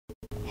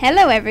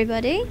Hello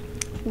everybody,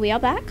 we are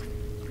back.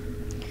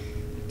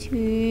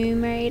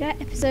 Tomb Raider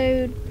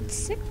episode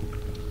 6?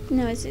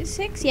 No, is it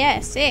 6? Yeah,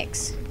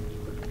 6.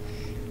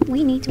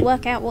 We need to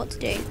work out what to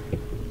do.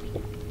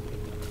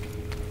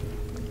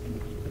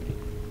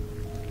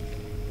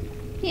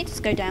 Yeah,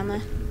 just go down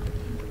there.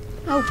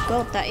 Oh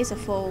god, that is a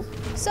fall.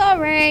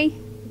 Sorry!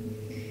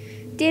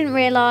 Didn't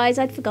realise,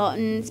 I'd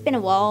forgotten. It's been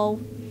a while.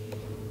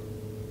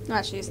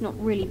 Actually, it's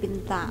not really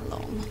been that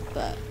long,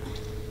 but...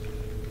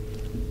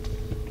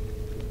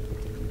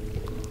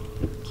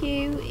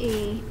 Q,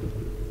 E.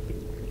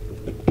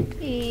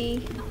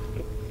 E.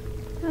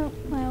 Oh,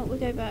 well, we'll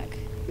go back.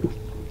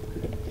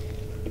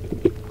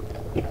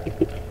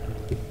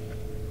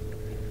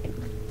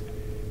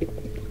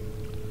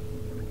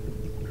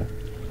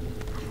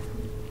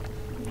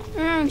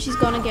 Oh, she's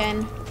gone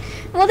again.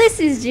 Well, this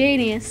is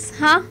genius,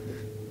 huh?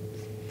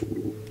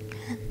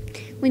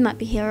 We might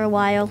be here a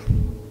while,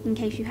 in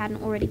case you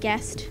hadn't already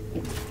guessed.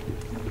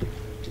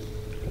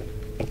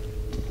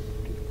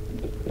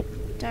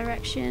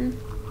 Direction.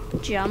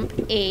 Jump.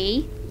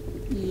 E.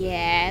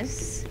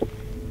 Yes.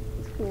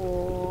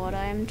 What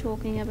I'm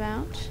talking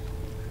about.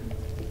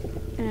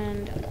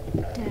 And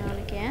down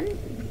again.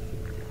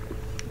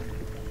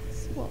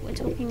 That's what we're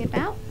talking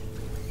about.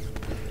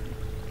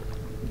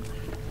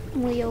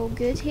 We all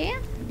good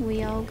here?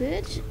 We all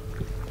good?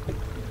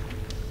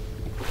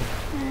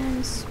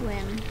 And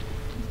swim.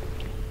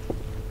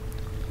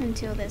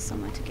 Until there's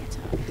somewhere to get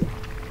up.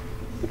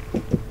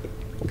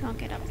 Can't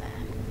get up there.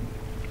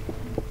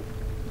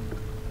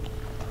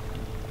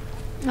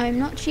 I'm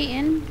not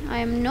cheating. I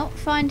am not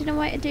finding a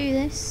way to do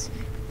this.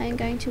 I am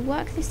going to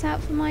work this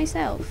out for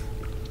myself.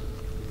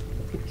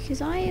 Because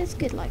I is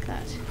good like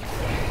that.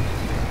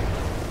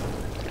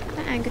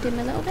 That angered him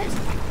a little bit.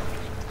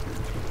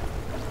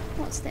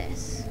 What's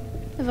this?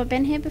 Have I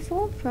been here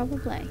before?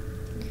 Probably.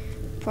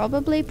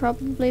 Probably.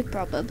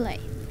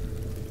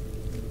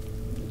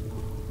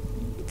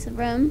 It's a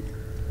room.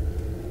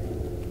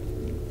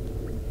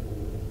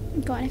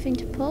 Got anything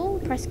to pull?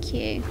 Press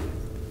Q.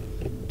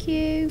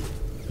 Q.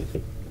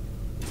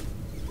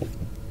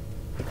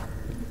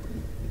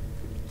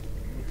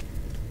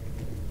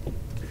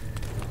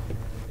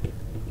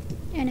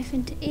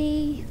 Anything to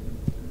E.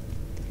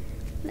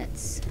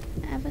 Let's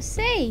have a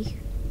C.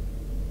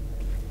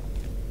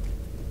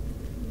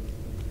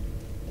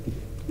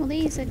 Well,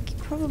 these are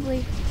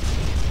probably...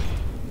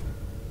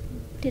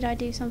 Did I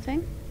do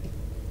something?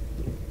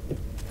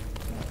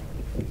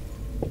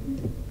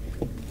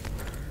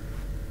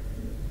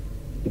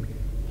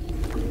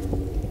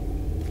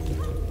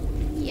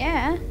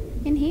 Yeah,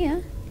 in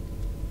here.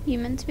 You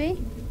meant to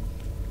be?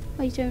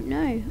 I don't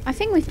know. I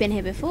think we've been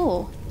here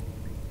before.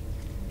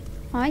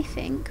 I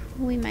think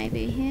we may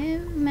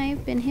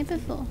have been here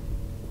before.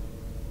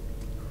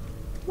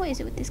 What is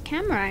it with these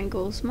camera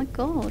angles? My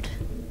god.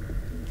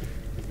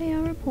 They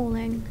are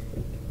appalling.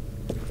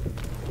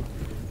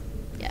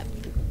 Yep.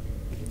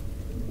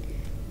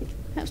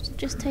 Perhaps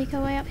just take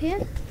our way up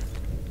here.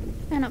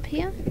 And up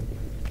here.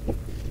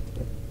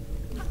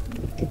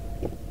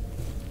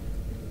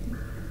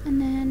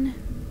 And then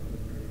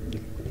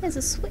there's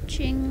a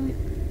switching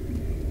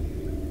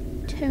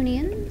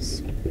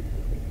Tonians.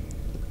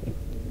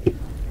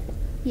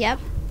 Yep.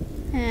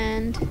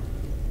 And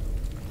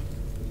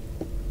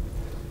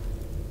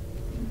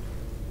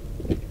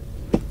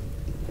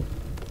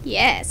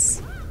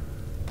yes.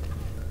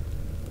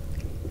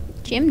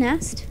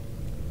 Gymnast.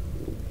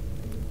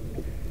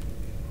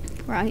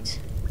 Right.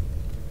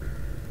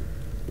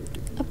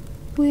 Up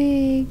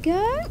we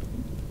go.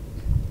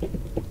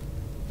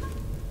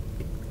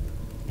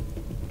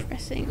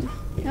 Pressing.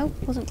 Nope,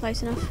 wasn't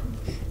close enough.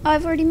 Oh,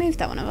 I've already moved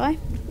that one, have I?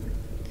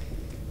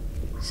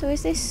 So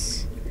is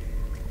this...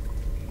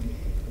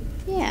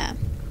 Yeah.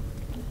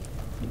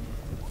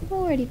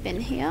 Already been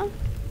here.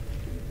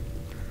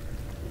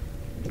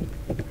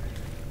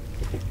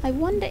 I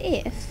wonder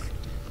if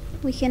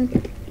we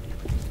can...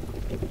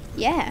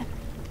 Yeah.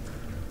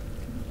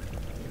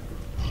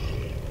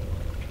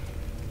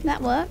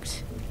 That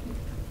worked.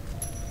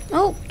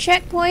 Oh,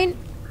 checkpoint.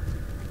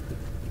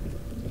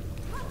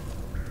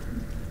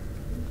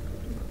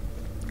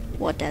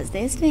 What does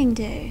this thing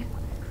do?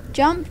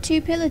 Jump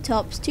 2 pillar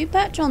tops to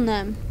perch on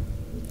them.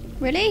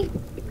 Really?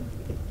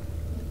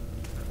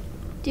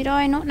 Did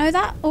I not know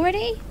that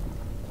already?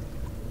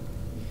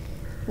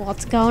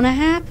 What's gonna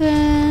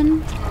happen?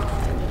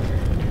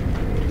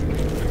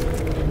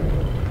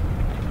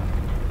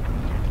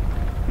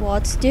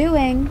 What's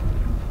doing?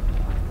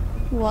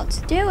 What's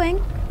doing?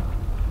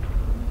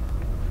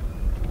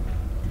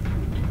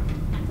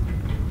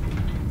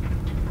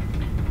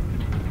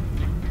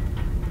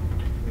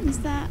 Is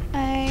that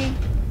a...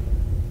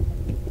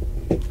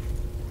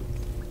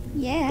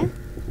 Yeah.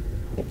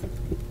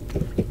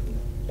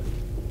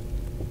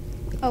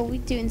 Oh,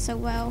 we're doing so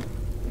well.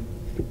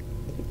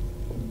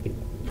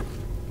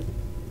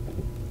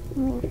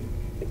 Ooh.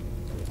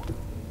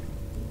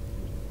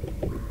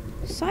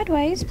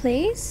 Sideways,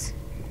 please.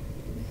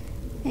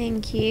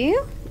 Thank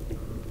you.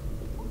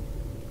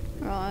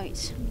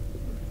 Right.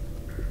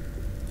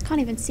 can't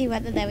even see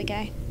whether... There we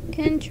go.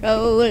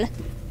 Control.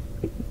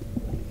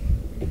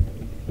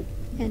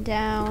 And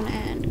down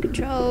and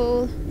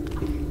control.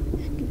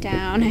 And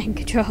down and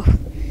control.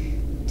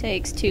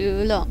 Takes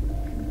too long.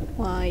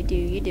 Why do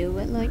you do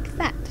it like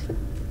that?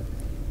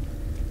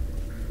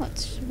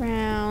 What's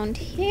round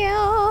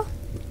here?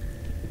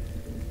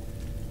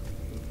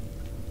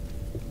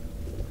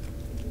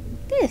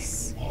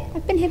 This.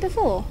 I've been here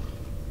before.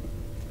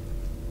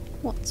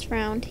 What's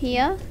round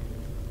here?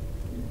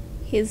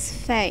 His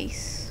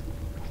face.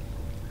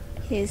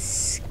 His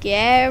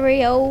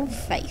scary old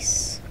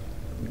face.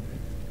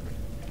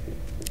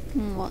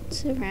 And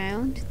what's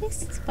around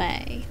this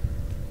way?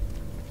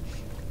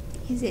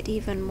 Is it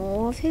even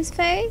more of his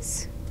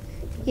face?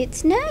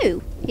 It's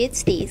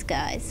these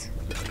guys.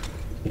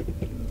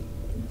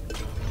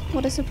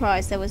 What a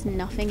surprise, there was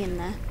nothing in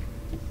there.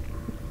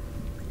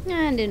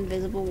 And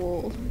invisible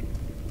wall.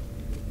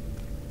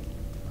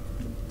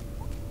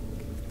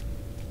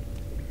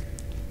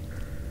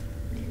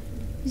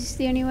 Is this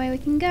the only way we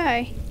can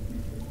go?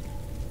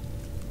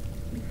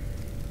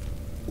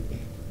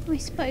 I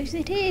suppose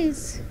it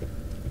is.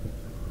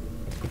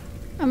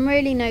 I'm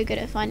really no good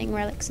at finding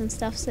relics and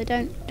stuff, so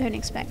don't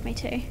expect me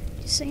to,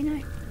 just so you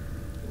know.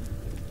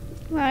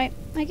 Right,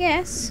 I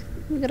guess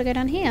we've got to go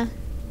down here.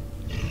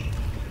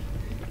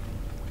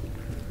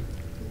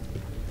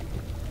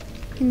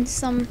 In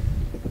some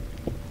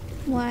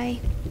way.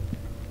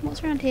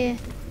 What's around here?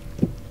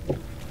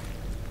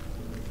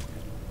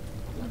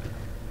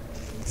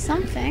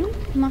 Something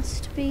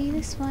must be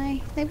this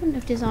way. They wouldn't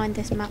have designed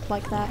this map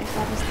like that if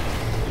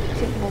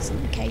it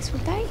wasn't the case,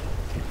 would they?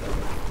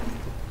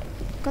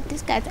 God,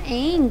 this guy's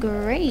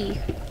angry.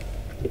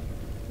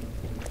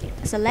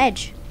 There's a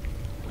ledge.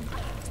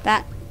 Is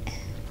that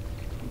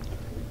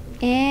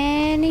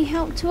any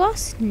help to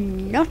us?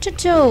 Not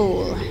at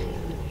all.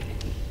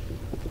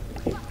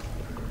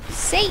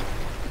 See?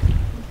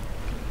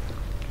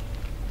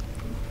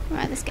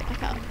 Right, let's get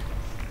back up.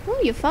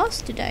 Oh, you're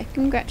fast today.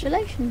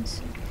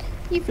 Congratulations.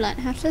 You've learnt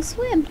how to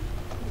swim.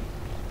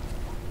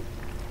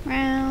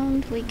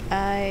 Round we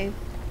go.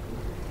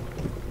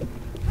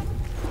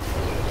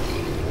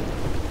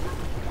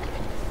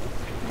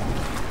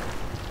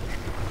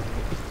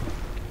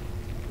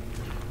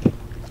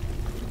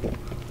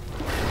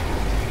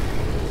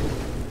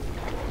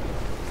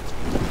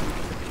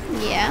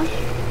 Yeah.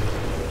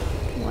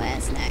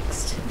 Where's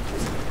next?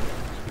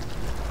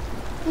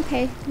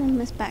 Okay, then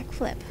let's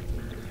backflip.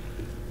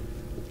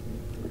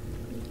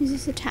 Is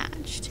this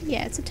attached?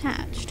 Yeah, it's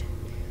attached.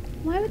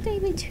 Why would they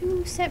be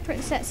two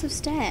separate sets of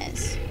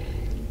stairs?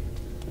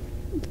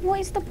 What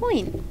is the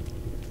point?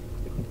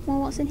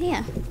 Well, what's in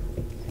here?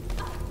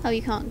 Oh,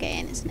 you can't get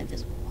in, it's an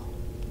invisible wall.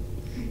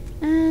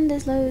 And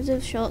there's loads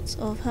of shots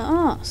of her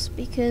arse,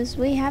 because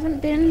we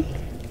haven't been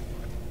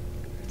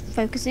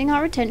focusing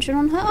our attention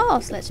on her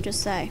arse, let's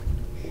just say.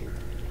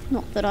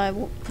 Not that I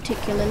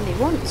particularly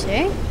want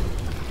to.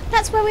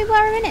 That's where we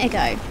were a minute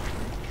ago.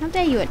 How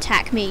dare you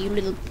attack me, you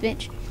little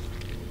bitch.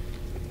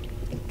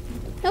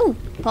 Oh,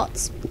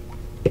 pots.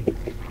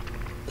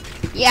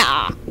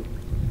 Yeah.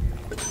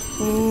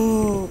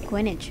 Ooh,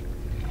 coinage.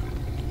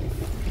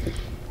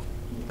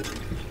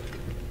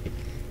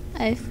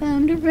 I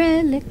found a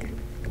relic.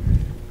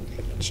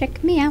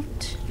 Check me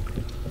out.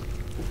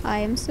 I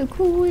am so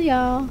cool,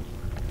 y'all.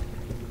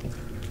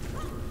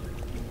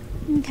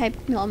 Okay,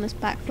 not on this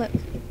backflip.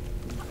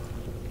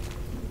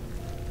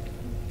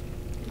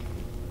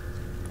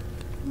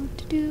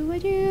 What do I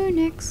do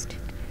next?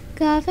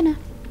 Governor.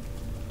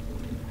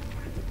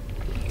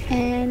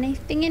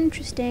 Anything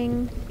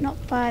interesting?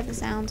 Not by the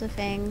sounds of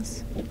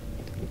things.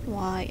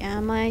 Why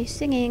am I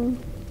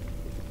singing?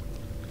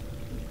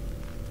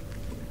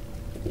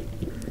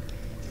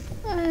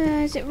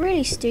 Is it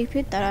really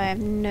stupid that I have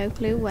no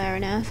clue where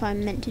on earth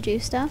I'm meant to do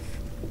stuff?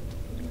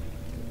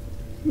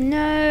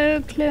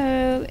 No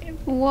clue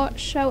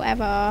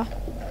whatsoever.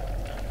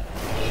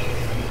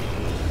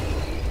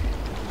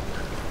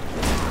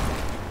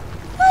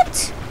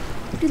 What?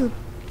 Little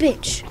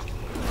bitch.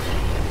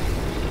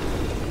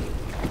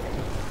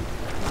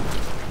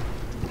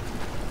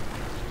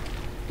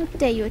 How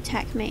dare you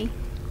attack me?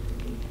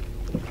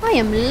 I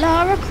am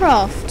Lara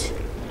Croft.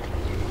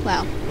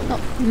 Well,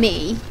 not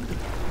me.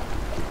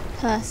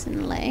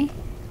 Personally.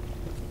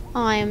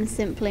 I am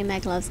simply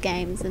Meg Loves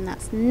Games, and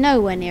that's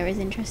nowhere near as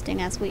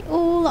interesting as we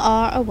all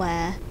are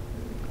aware.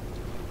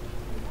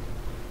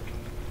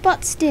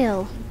 But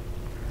still,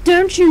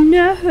 don't you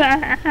know who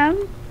I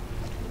am?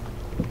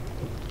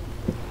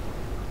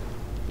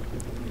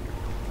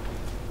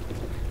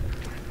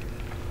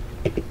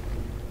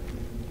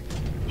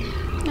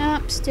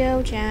 Nope,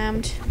 still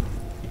jammed.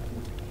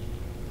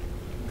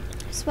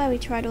 I swear we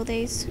tried all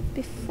these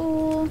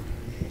before.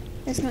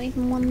 There's not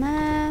even one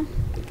there.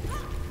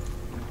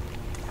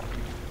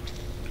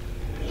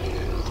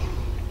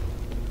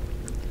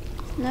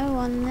 No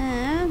one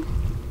there.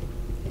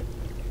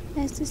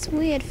 There's this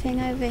weird thing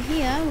over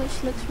here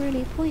which looks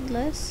really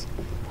pointless.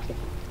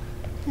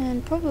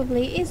 And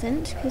probably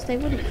isn't, because they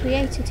wouldn't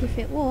create it if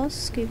it was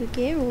scuba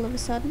gear all of a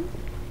sudden.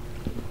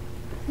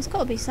 There's got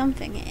to be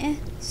something here.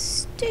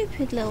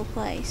 Stupid little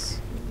place.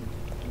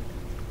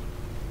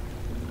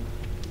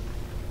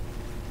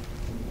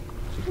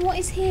 What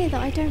is here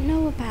that I don't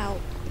know about?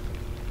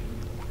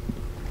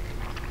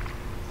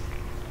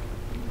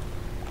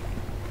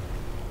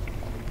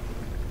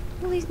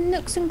 All these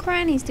nooks and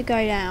crannies to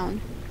go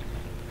down.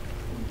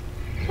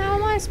 How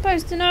am I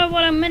supposed to know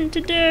what I'm meant to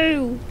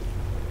do?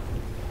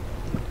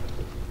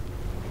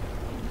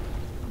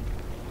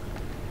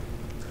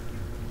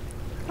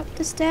 Up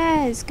the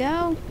stairs,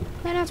 girl.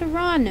 Learn how to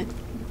run.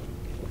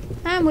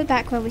 And we're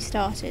back where we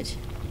started.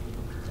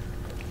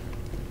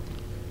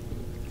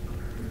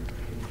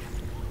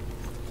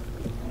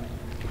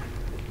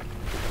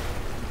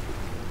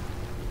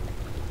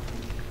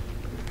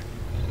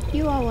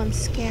 You are one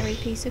scary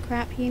piece of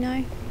crap, you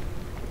know.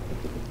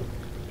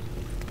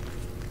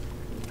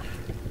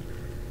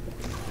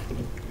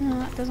 No,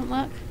 that doesn't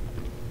work.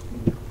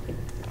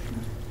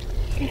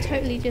 I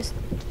totally just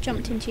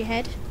jumped into your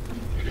head.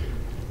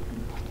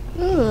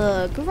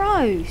 Ugh,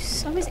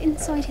 gross. I was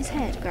inside his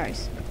head.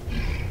 Gross.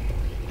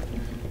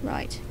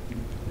 Right.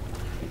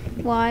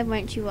 Why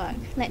won't you work?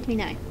 Let me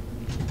know.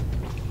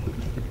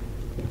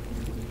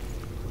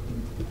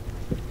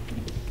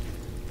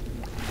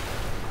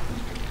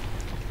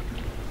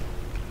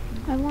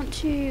 I want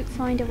to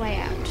find a way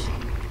out.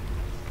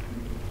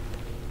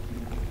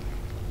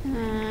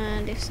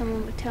 And if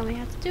someone would tell me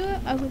how to do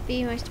it, I would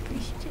be most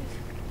appreciative.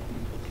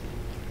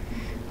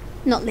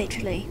 Not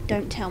literally.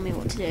 Don't tell me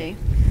what to do.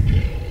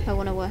 I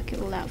want to work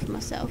it all out for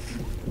myself.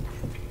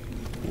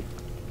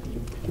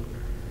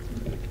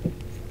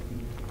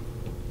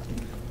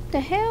 The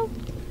hell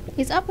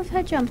is up with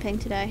her jumping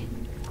today?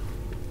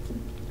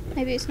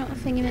 Maybe it's not a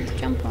thing you're meant to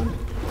jump on.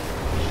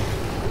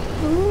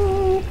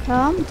 Ooh,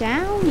 calm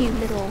down, you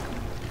little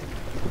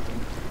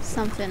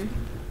something.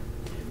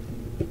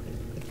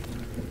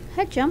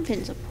 Her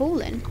jumping's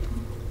appalling.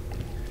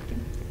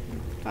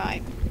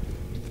 Right.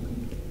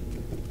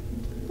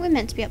 We're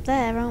meant to be up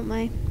there, aren't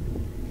we?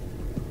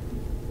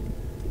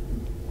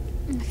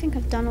 I think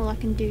I've done all I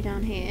can do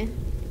down here.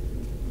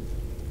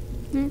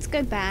 Let's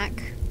go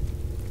back.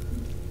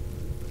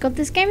 God,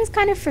 this game is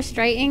kind of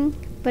frustrating,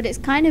 but it's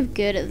kind of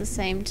good at the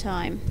same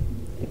time.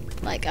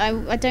 Like,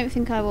 I don't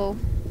think I will...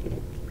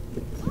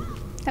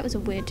 That was a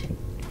weird...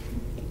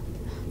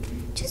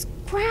 Just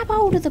grab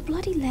hold of the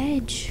bloody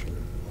ledge.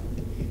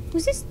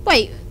 Was this...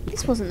 Wait,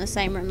 this wasn't the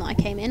same room that I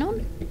came in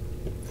on.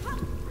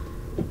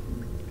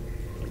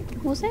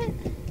 Was it?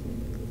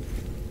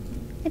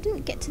 I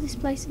didn't get to this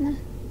place in the...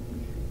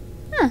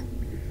 Huh.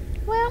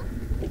 Well,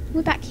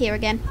 we're back here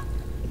again.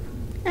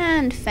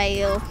 And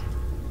fail.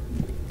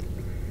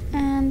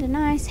 And a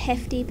nice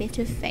hefty bit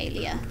of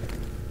failure.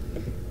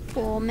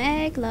 For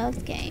Meg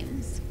loves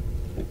games.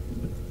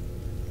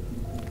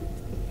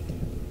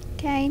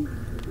 Okay.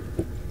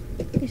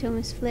 Little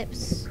miss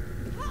flips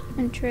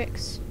and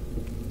tricks.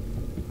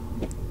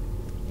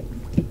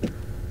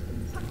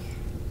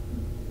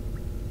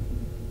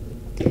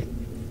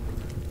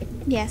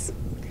 Yes.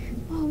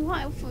 Oh,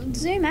 what?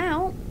 Zoom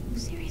out.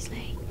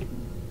 Seriously.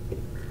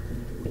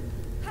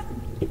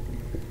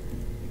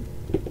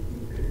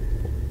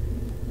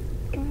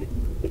 Right.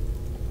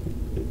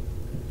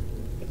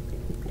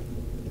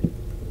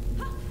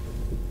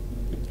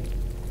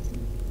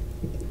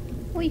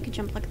 Or you could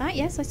jump like that,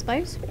 yes, I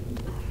suppose.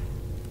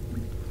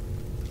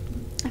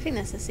 I think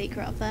there's a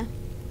secret up there.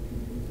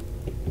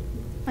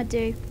 I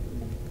do.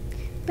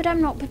 But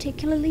I'm not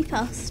particularly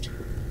fussed.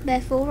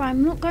 Therefore,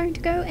 I'm not going to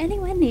go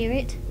anywhere near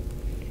it.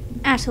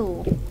 At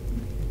all.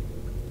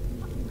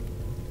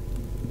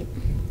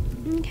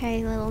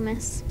 Okay, little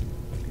miss.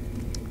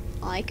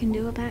 I can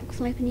do a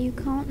backflip and you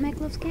can't, Meg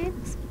loves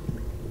games.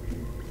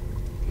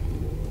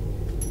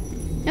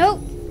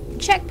 Oh!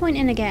 Checkpoint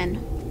in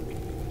again.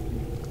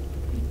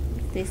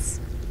 Is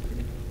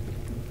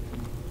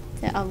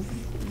there a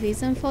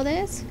reason for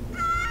this?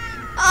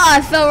 Ah,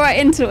 I fell right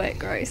into it.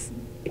 Gross.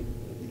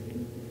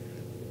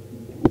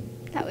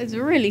 That was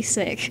really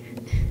sick.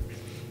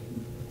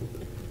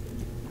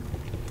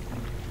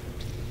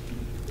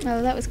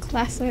 Oh, that was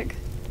classic.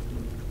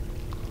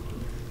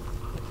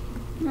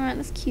 Alright,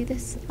 let's cue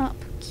this up.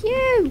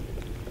 Cue!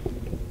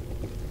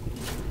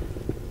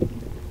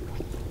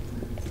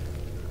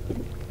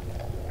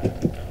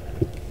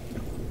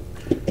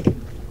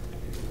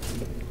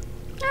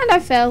 And I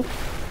fell.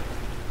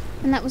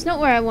 And that was not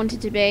where I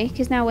wanted to be,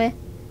 because now we're...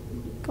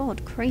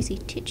 God, crazy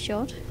tit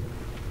shot.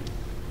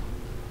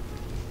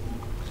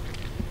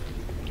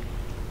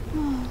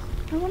 Oh,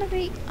 I want to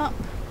be up.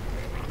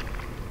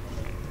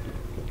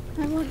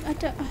 I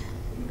don't...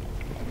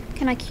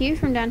 Can I queue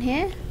from down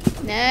here?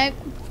 No.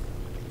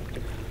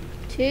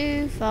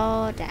 Too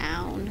far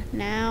down.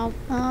 Now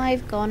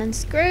I've gone and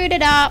screwed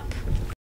it up.